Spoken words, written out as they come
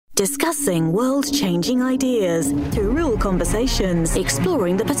discussing world-changing ideas through real conversations,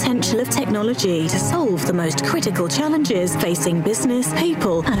 exploring the potential of technology to solve the most critical challenges facing business,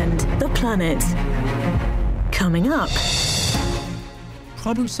 people, and the planet. Coming up.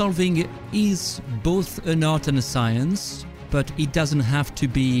 Problem solving is both an art and a science, but it doesn't have to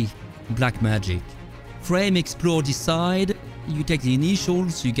be black magic. Frame, explore, decide. You take the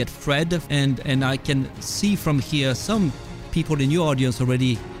initials, you get Fred, and I can see from here some people in your audience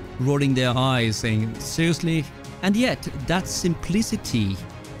already rolling their eyes saying, seriously? And yet, that simplicity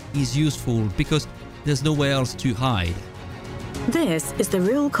is useful because there's nowhere else to hide. This is the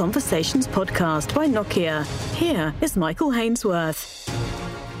Real Conversations podcast by Nokia. Here is Michael Hainsworth.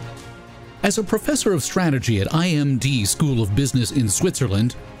 As a professor of strategy at IMD School of Business in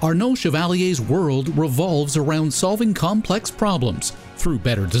Switzerland, Arnaud Chevallier's world revolves around solving complex problems through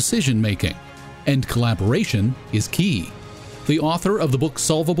better decision-making. And collaboration is key. The author of the book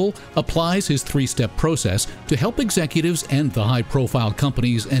Solvable applies his three-step process to help executives and the high-profile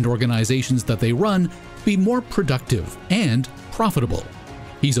companies and organizations that they run be more productive and profitable.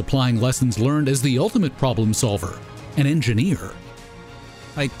 He's applying lessons learned as the ultimate problem solver, an engineer.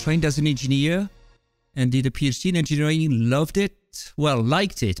 I trained as an engineer and did a PhD in engineering, loved it. Well,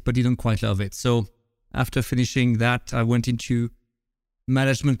 liked it, but didn't quite love it. So after finishing that, I went into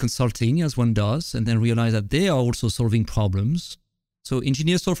management consulting, as one does, and then realized that they are also solving problems. So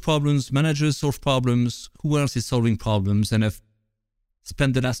engineers solve problems, managers solve problems. Who else is solving problems? And I've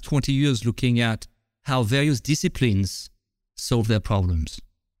spent the last 20 years looking at how various disciplines solve their problems.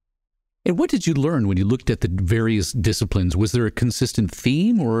 And what did you learn when you looked at the various disciplines? Was there a consistent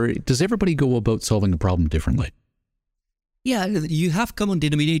theme, or does everybody go about solving a problem differently? Yeah, you have common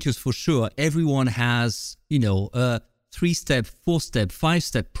denominators for sure. Everyone has, a 3-step, 4-step,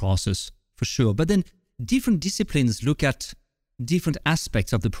 5-step process for sure. But then different disciplines look at different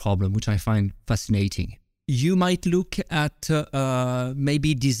aspects of the problem, which I find fascinating. You might look at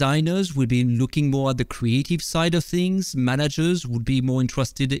maybe designers would be looking more at the creative side of things. Managers would be more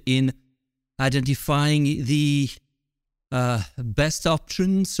interested in identifying the best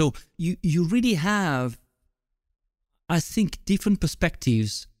option. So you really have, I think, different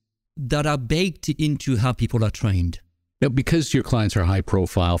perspectives that are baked into how people are trained. Now, because your clients are high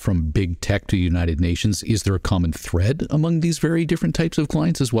profile, from big tech to United Nations, is there a common thread among these very different types of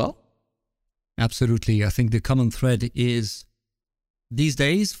clients as well? Absolutely. I think the common thread is, these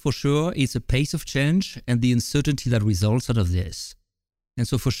days, for sure, it's a pace of change and the uncertainty that results out of this. And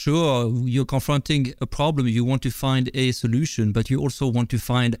so for sure, you're confronting a problem, you want to find a solution, but you also want to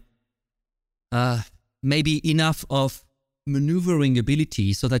find maybe enough of maneuvering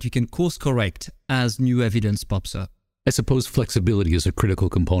ability so that you can course correct as new evidence pops up. I suppose flexibility is a critical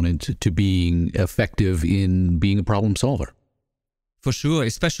component to being effective in being a problem solver. For sure,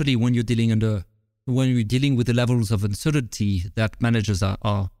 especially when you're dealing with the levels of uncertainty that managers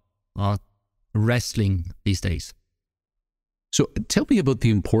are wrestling these days. So tell me about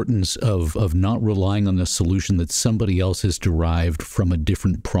the importance of not relying on the solution that somebody else has derived from a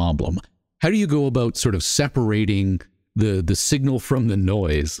different problem. How do you go about sort of separating the signal from the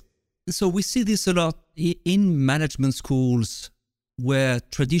noise? So we see this a lot in management schools, where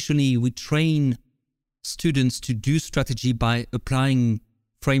traditionally we train students to do strategy by applying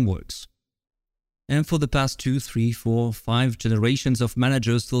frameworks. And for the past 2, 3, 4, 5 generations of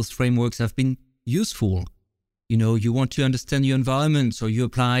managers, those frameworks have been useful. You want to understand your environment, so you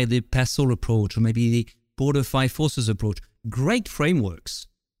apply the PASSOL approach, or maybe the Border 5 Forces approach. Great frameworks,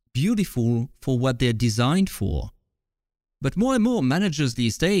 beautiful for what they're designed for. But more and more managers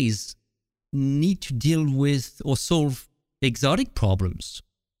these days need to deal with or solve exotic problems.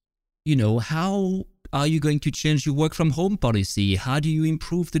 How are you going to change your work from home policy? How do you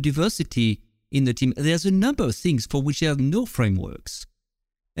improve the diversity in the team? There's a number of things for which there are no frameworks.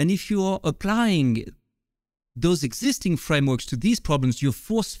 And if you are applying those existing frameworks to these problems, you're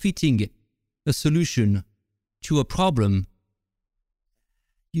force-fitting a solution to a problem.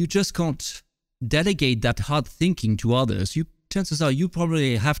 You just can't delegate that hard thinking to others. Chances are you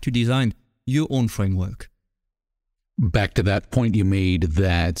probably have to design your own framework. Back to that point you made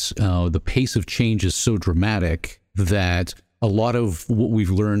that the pace of change is so dramatic that a lot of what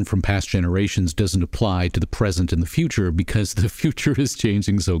we've learned from past generations doesn't apply to the present and the future because the future is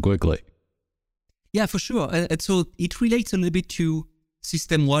changing so quickly. Yeah, for sure. And so it relates a little bit to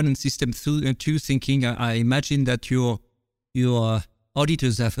System 1 and System 2 thinking. I imagine that your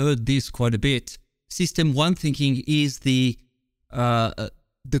auditors have heard this quite a bit. System 1 thinking is the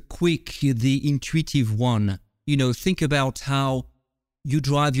quick, the intuitive one. Think about how you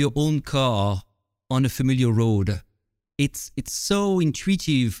drive your own car on a familiar road. it's so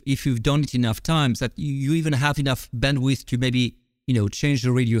intuitive if you've done it enough times that you even have enough bandwidth to maybe, change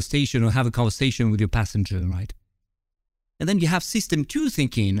the radio station or have a conversation with your passenger, right? And then you have system 2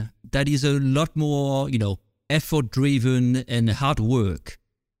 thinking that is a lot more, effort-driven and hard work.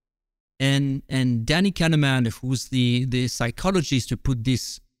 And Danny Kahneman, who's the psychologist who put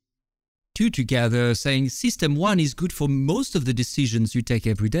this two together, saying system 1 is good for most of the decisions you take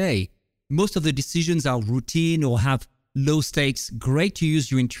every day. Most of the decisions are routine or have low stakes. Great to use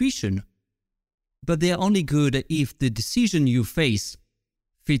your intuition. But they're only good if the decision you face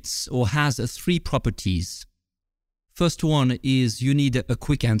fits or has 3 properties. First one is you need a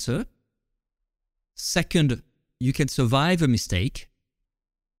quick answer. Second, you can survive a mistake.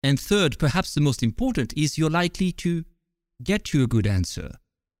 And third, perhaps the most important, is you're likely to get to a good answer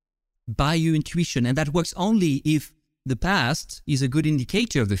by your intuition. And that works only if the past is a good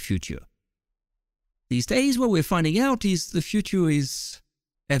indicator of the future. These days, what we're finding out is the future is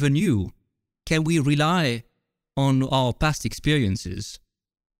ever new. Can we rely on our past experiences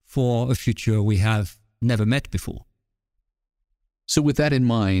for a future we have never met before? So with that in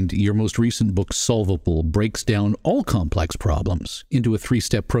mind, your most recent book, Solvable, breaks down all complex problems into a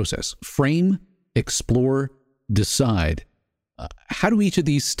 3-step process. Frame, explore, decide. How do each of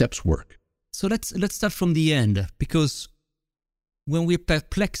these steps work? So let's start from the end, because when we're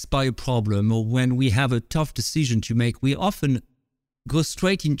perplexed by a problem or when we have a tough decision to make, we often go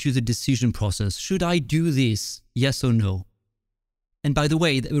straight into the decision process. Should I do this? Yes or no? And by the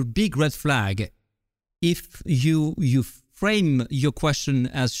way, a big red flag, if you frame your question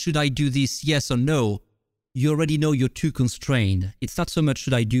as should I do this, yes or no, you already know you're too constrained. It's not so much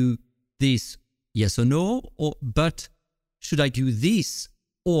should I do this, yes or no, but should I do this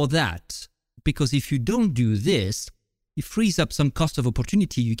or that? Because if you don't do this, it frees up some cost of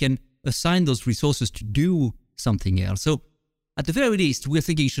opportunity. You can assign those resources to do something else. So at the very least, we're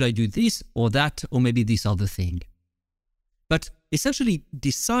thinking, should I do this or that, or maybe this other thing? But essentially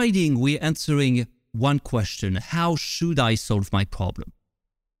deciding, we're answering one question: how should I solve my problem?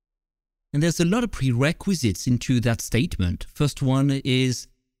 And there's a lot of prerequisites into that statement. First one is,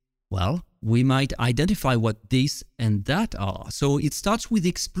 well, we might identify what this and that are. So it starts with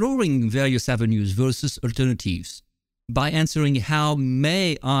exploring various avenues versus alternatives by answering, how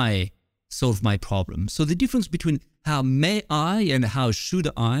may I solve my problem? So the difference between how may I and how should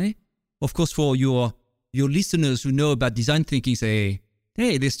I, of course, for your listeners who know about design thinking say,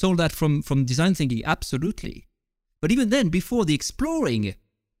 hey, they stole that from design thinking. Absolutely. But even then, before the exploring,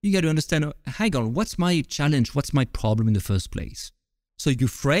 you got to understand, hang on, what's my challenge? What's my problem in the first place? So you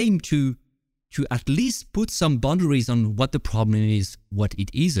frame to at least put some boundaries on what the problem is, what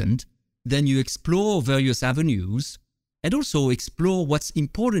it isn't. Then you explore various avenues and also explore what's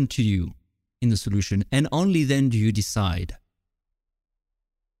important to you in the solution. And only then do you decide.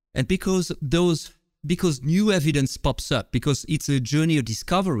 And because new evidence pops up, because it's a journey of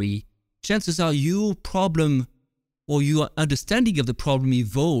discovery, chances are your problem or your understanding of the problem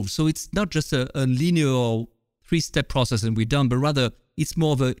evolves. So it's not just a linear 3-step process and we're done, but rather it's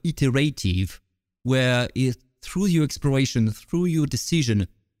more of an iterative where through your exploration, through your decision,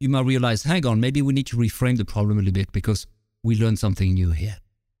 you might realize, hang on, maybe we need to reframe the problem a little bit because we learned something new here.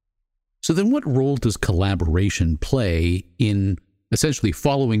 So then what role does collaboration play in essentially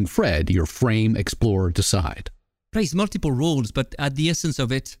following Fred, your frame, explore, decide? Plays multiple roles, but at the essence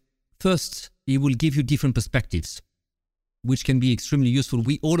of it, first, it will give you different perspectives, which can be extremely useful.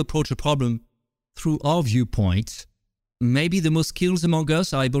 We all approach a problem through our viewpoint. Maybe the most skilled among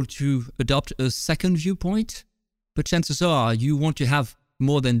us are able to adopt a second viewpoint, but chances are you want to have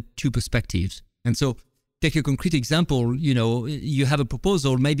more than 2 perspectives. And so take a concrete example, you have a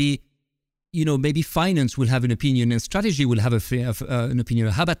proposal, maybe finance will have an opinion and strategy will have an opinion.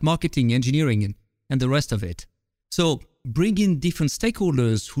 How about marketing, engineering, and the rest of it? So bring in different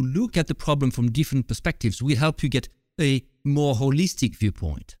stakeholders who look at the problem from different perspectives will help you get a more holistic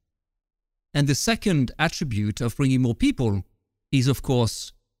viewpoint. And the second attribute of bringing more people is, of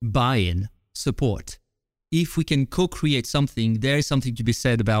course, buy-in, support. If we can co-create something, there is something to be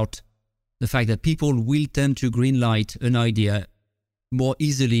said about the fact that people will tend to greenlight an idea more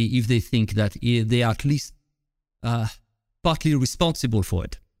easily if they think that they are at least partly responsible for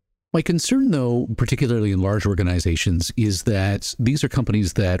it. My concern, though, particularly in large organizations, is that these are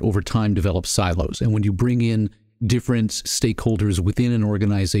companies that over time develop silos. And when you bring in different stakeholders within an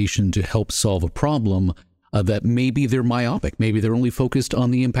organization to help solve a problem, that maybe they're myopic, maybe they're only focused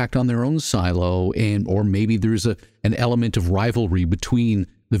on the impact on their own silo, or maybe there's an element of rivalry between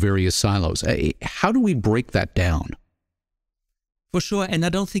the various silos. How do we break that down? For sure, and I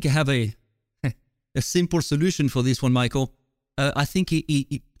don't think I have a simple solution for this one, Michael. I think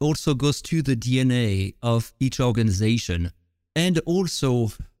it also goes to the DNA of each organization. And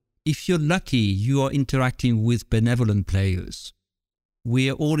also, if you're lucky, you are interacting with benevolent players. We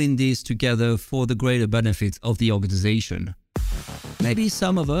are all in this together for the greater benefit of the organization. Maybe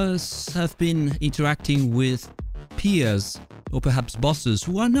some of us have been interacting with peers or perhaps bosses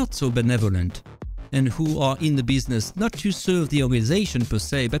who are not so benevolent and who are in the business not to serve the organization per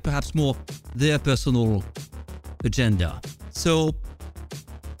se, but perhaps more their personal agenda. So,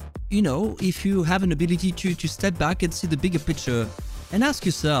 if you have an ability to step back and see the bigger picture and ask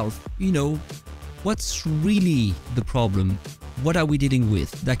yourself, what's really the problem? What are we dealing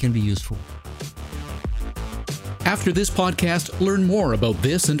with? That can be useful. After this podcast, learn more about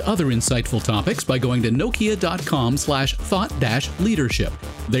this and other insightful topics by going to nokia.com/thought-leadership.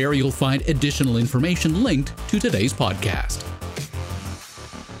 There you'll find additional information linked to today's podcast.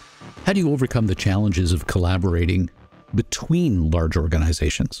 How do you overcome the challenges of collaborating between large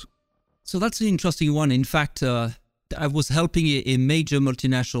organizations? So that's an interesting one. In fact, I was helping a major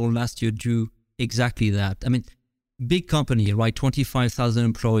multinational last year do exactly that. I mean, big company, right? 25,000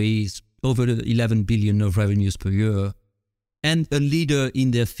 employees, over 11 billion of revenues per year, and a leader in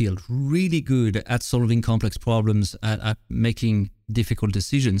their field, really good at solving complex problems, at making difficult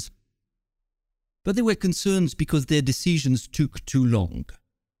decisions. But there were concerns because their decisions took too long.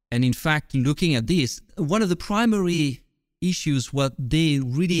 And in fact, looking at this, one of the primary issues was they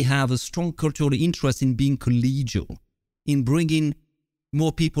really have a strong cultural interest in being collegial, in bringing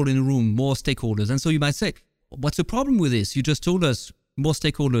more people in a room, more stakeholders. And so you might say, what's the problem with this? You just told us more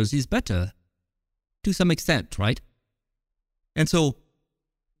stakeholders is better, to some extent, right? And so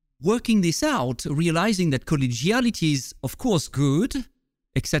working this out, realizing that collegiality is, of course, good,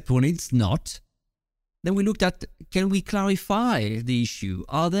 except when it's not. Then we looked at, can we clarify the issue?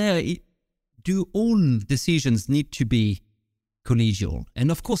 Do all decisions need to be collegial?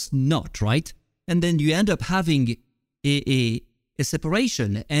 And of course not, right? And then you end up having a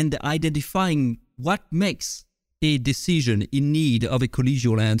separation and identifying what makes a decision in need of a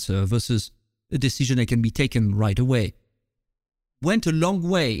collegial answer versus a decision that can be taken right away. Went a long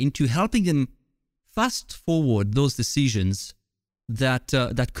way into helping them fast forward those decisions that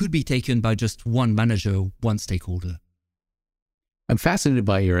could be taken by just one manager, one stakeholder. I'm fascinated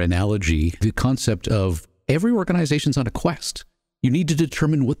by your analogy, the concept of every organization's on a quest. You need to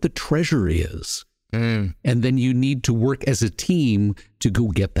determine what the treasure is. And then you need to work as a team to go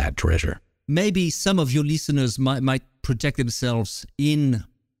get that treasure. Maybe some of your listeners might project themselves in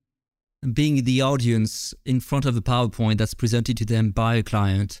being the audience in front of a PowerPoint that's presented to them by a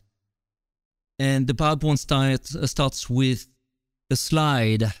client. And the PowerPoint starts with a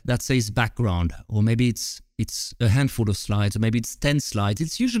slide that says background, or maybe it's a handful of slides, or maybe it's 10 slides.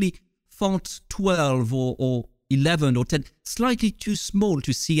 It's usually font 12 or 11 or 10, slightly too small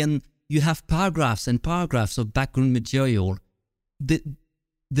to see, and you have paragraphs and paragraphs of background material. The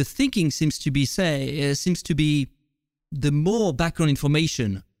thinking seems to be the more background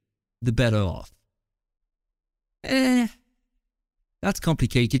information, the better off. That's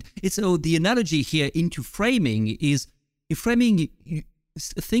complicated. The analogy here into framing is,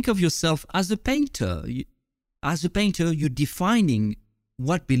 think of yourself as a painter. As a painter, you're defining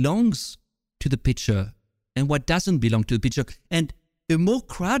what belongs to the picture and what doesn't belong to the picture. And a more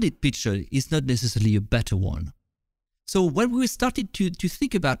crowded picture is not necessarily a better one. So when we started to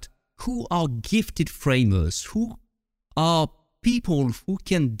think about who are gifted framers, who are people who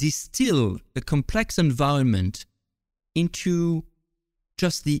can distill a complex environment into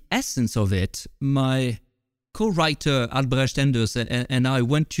just the essence of it, my co-writer Albrecht Enders and I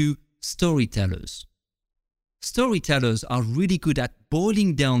went to storytellers. Storytellers are really good at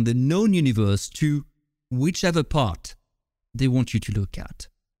boiling down the known universe to whichever part they want you to look at.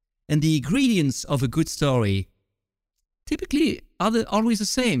 And the ingredients of a good story typically are always the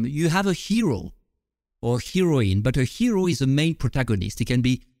same. You have a hero or heroine, but a hero is a main protagonist. It can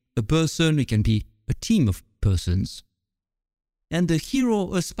be a person, it can be a team of persons. And the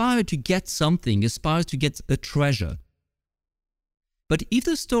hero aspires to get something, aspires to get a treasure. But if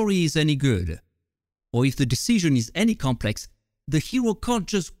the story is any good, or if the decision is any complex, the hero can't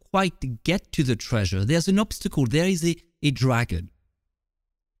just quite get to the treasure. There's an obstacle, there is a dragon.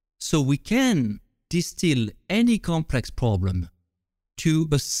 So we can distill any complex problem to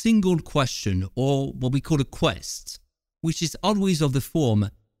a single question, or what we call a quest, which is always of the form,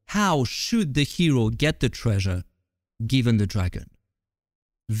 how should the hero get the treasure given the dragon?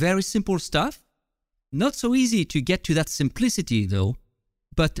 Very simple stuff. Not so easy to get to that simplicity though,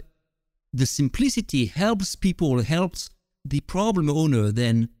 but the simplicity helps people, helps the problem owner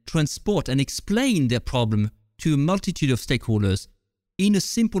then transport and explain their problem to a multitude of stakeholders in a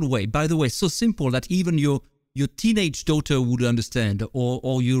simple way. By the way, so simple that even your teenage daughter would understand,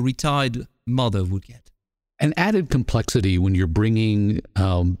 or your retired mother would get. An added complexity when you're bringing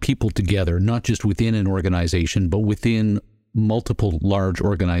people together, not just within an organization, but within multiple large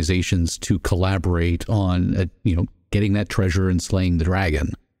organizations to collaborate on, getting that treasure and slaying the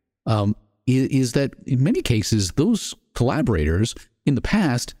dragon, is that in many cases, those collaborators in the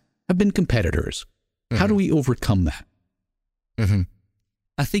past have been competitors. Mm-hmm. How do we overcome that? Mm-hmm.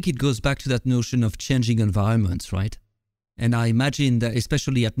 I think it goes back to that notion of changing environments, right? And I imagine that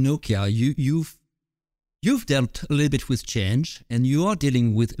especially at Nokia, you've dealt a little bit with change, and you are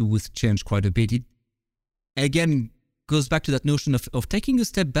dealing with change quite a bit. It, again, goes back to that notion of taking a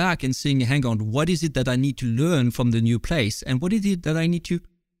step back and saying, hang on, what is it that I need to learn from the new place? And what is it that I need to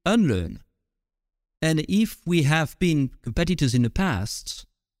unlearn? And if we have been competitors in the past,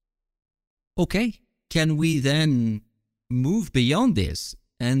 okay, can we then move beyond this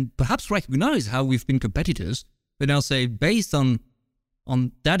and perhaps recognize how we've been competitors, but now say, based on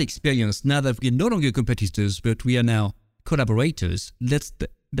that experience, now that we're no longer competitors, but we are now collaborators, let's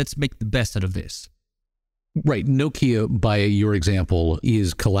make the best out of this. Right. Nokia, by your example,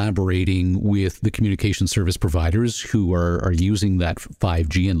 is collaborating with the communication service providers who are using that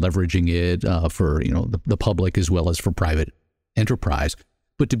 5G and leveraging it for the public as well as for private enterprise.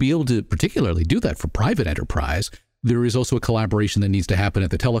 But to be able to particularly do that for private enterprise, there is also a collaboration that needs to happen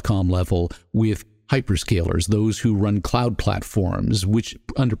at the telecom level with hyperscalers, those who run cloud platforms, which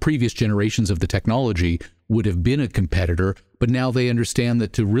under previous generations of the technology would have been a competitor, but now they understand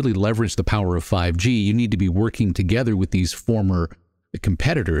that to really leverage the power of 5G, you need to be working together with these former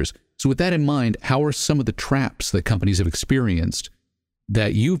competitors. So with that in mind, how are some of the traps that companies have experienced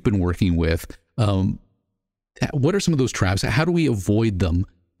that you've been working with? What are some of those traps? How do we avoid them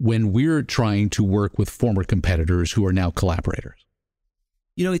when we're trying to work with former competitors who are now collaborators?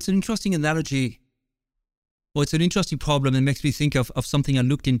 It's an interesting analogy. Well, it's an interesting problem and makes me think of something I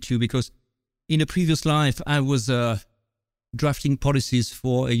looked into, because in a previous life, I was drafting policies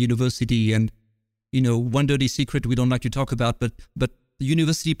for a university, and, one dirty secret we don't like to talk about, but the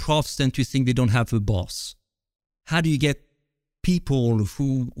university profs tend to think they don't have a boss. How do you get people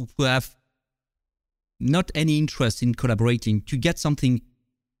who have not any interest in collaborating to get something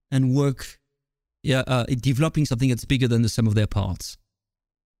and work developing something that's bigger than the sum of their parts?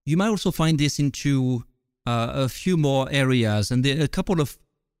 You might also find this into a few more areas, and there are a couple of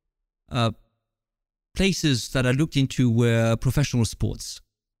places that I looked into were professional sports.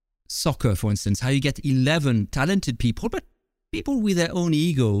 Soccer, for instance, how you get 11 talented people, but people with their own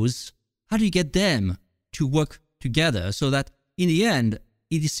egos, how do you get them to work together so that in the end,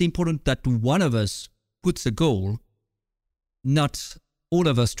 it is important that one of us puts a goal, not all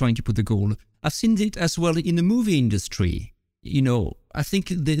of us trying to put the goal. I've seen it as well in the movie industry. I think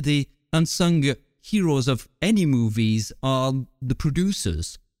the unsung heroes of any movies are the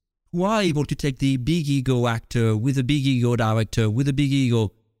producers, who are able to take the big ego actor with a big ego director with a big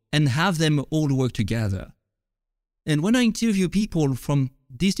ego and have them all work together. And when I interview people from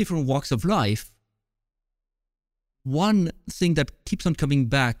these different walks of life, one thing that keeps on coming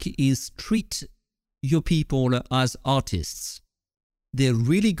back is treat your people as artists. They're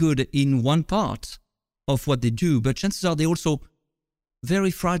really good in one part of what they do, but chances are they're also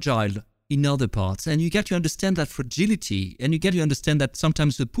very fragile in other parts. And you get to understand that fragility, and you get to understand that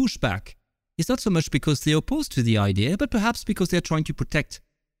sometimes the pushback is not so much because they're opposed to the idea, but perhaps because they're trying to protect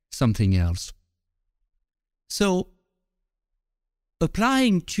something else. So,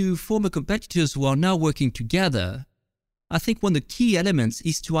 applying to former competitors who are now working together, I think one of the key elements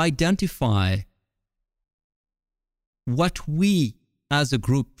is to identify what we as a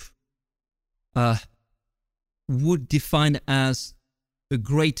group would define as a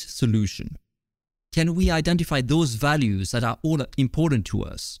great solution. Can we identify those values that are all important to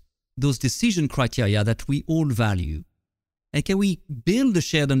us, those decision criteria that we all value? And can we build a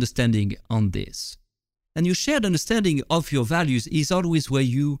shared understanding on this? And your shared understanding of your values is always where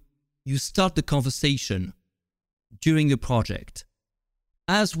you start the conversation during the project.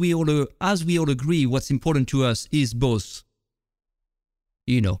 As we all agree, what's important to us is both,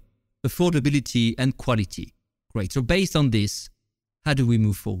 affordability and quality. Great. So based on this, how do we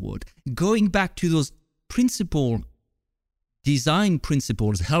move forward? Going back to those design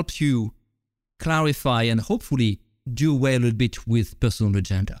principles helps you clarify and hopefully do away a little bit with personal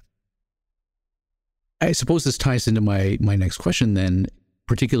agenda. I suppose this ties into my next question then,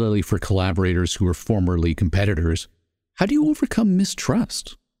 particularly for collaborators who are formerly competitors. How do you overcome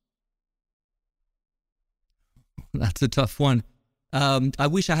mistrust? That's a tough one. I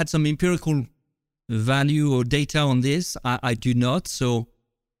wish I had some empirical value or data on this. I do not. So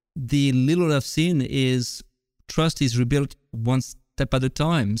the little I've seen is trust is rebuilt one step at a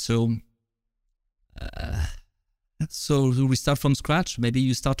time. So we start from scratch. Maybe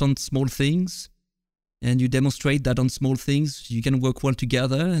you start on small things and you demonstrate that on small things you can work well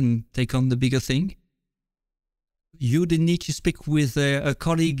together and take on the bigger thing. You didn't need to speak with a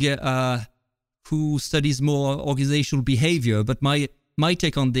colleague who studies more organizational behavior, but my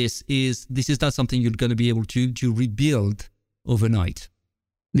take on this is not something you're going to be able to rebuild overnight.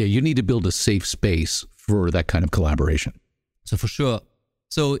 Yeah, you need to build a safe space for that kind of collaboration. So for sure.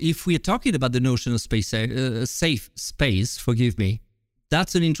 So if we're talking about the notion of safe space, forgive me,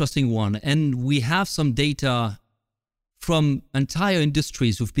 that's an interesting one. And we have some data from entire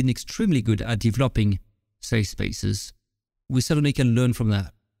industries who've been extremely good at developing safe spaces. We certainly can learn from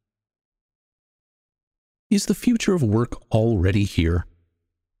that. Is the future of work already here?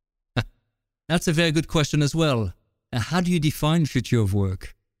 That's a very good question as well. How do you define future of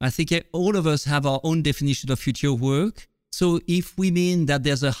work? I think all of us have our own definition of future of work. So if we mean that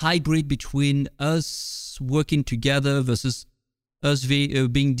there's a hybrid between us working together versus us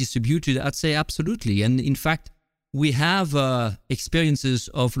being distributed, I'd say absolutely. And in fact, we have experiences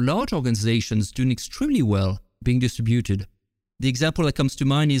of large organizations doing extremely well being distributed. The example that comes to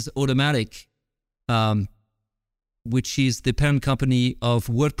mind is Automatic, which is the parent company of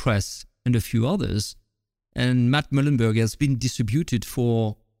WordPress and a few others. And Matt Mullenberg has been distributed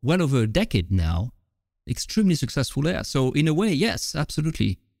for well over a decade now. Extremely successful there. So in a way, yes,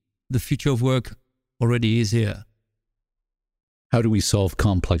 absolutely. The future of work already is here. How do we solve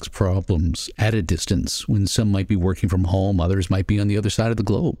complex problems at a distance when some might be working from home, others might be on the other side of the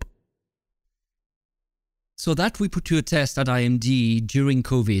globe? So that we put to a test at IMD during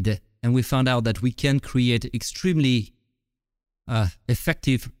COVID, and we found out that we can create extremely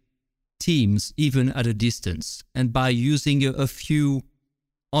effective teams even at a distance. And by using a few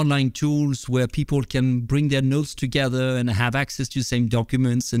online tools where people can bring their notes together and have access to the same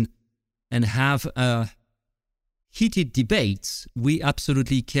documents and have heated debates, we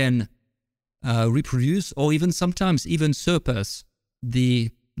absolutely can reproduce or even sometimes even surpass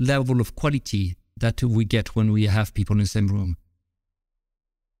the level of quality that we get when we have people in the same room.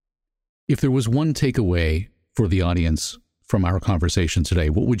 If there was one takeaway for the audience from our conversation today,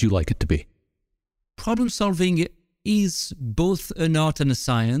 what would you like it to be? Problem solving is both an art and a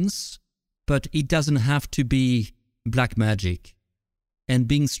science, but it doesn't have to be black magic. And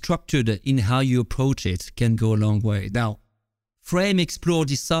being structured in how you approach it can go a long way. Now, frame, explore,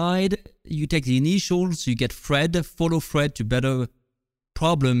 decide. You take the initials, you get Fred, follow Fred to better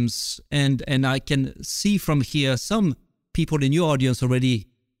problems. And I can see from here some people in your audience already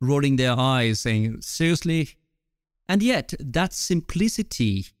rolling their eyes saying, seriously? And yet that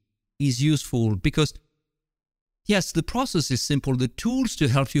simplicity is useful because yes, the process is simple. The tools to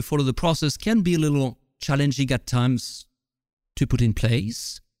help you follow the process can be a little challenging at times to put in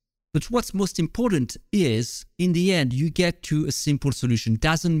place. But what's most important is, in the end, you get to a simple solution.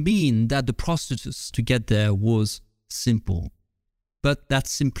 Doesn't mean that the process to get there was simple. But that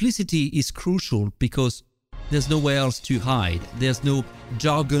simplicity is crucial because there's nowhere else to hide. There's no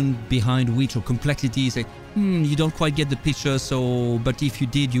jargon behind which or complexity. Say, you don't quite get the picture, so, but if you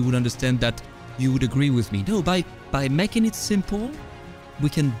did, you would understand that you would agree with me. No, by making it simple, we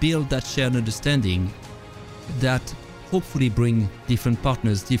can build that shared understanding that hopefully bring different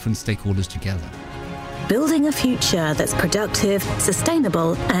partners, different stakeholders together. Building a future that's productive,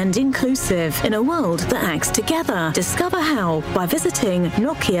 sustainable, and inclusive in a world that acts together. Discover how by visiting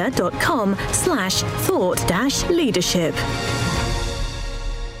nokia.com/thought-leadership.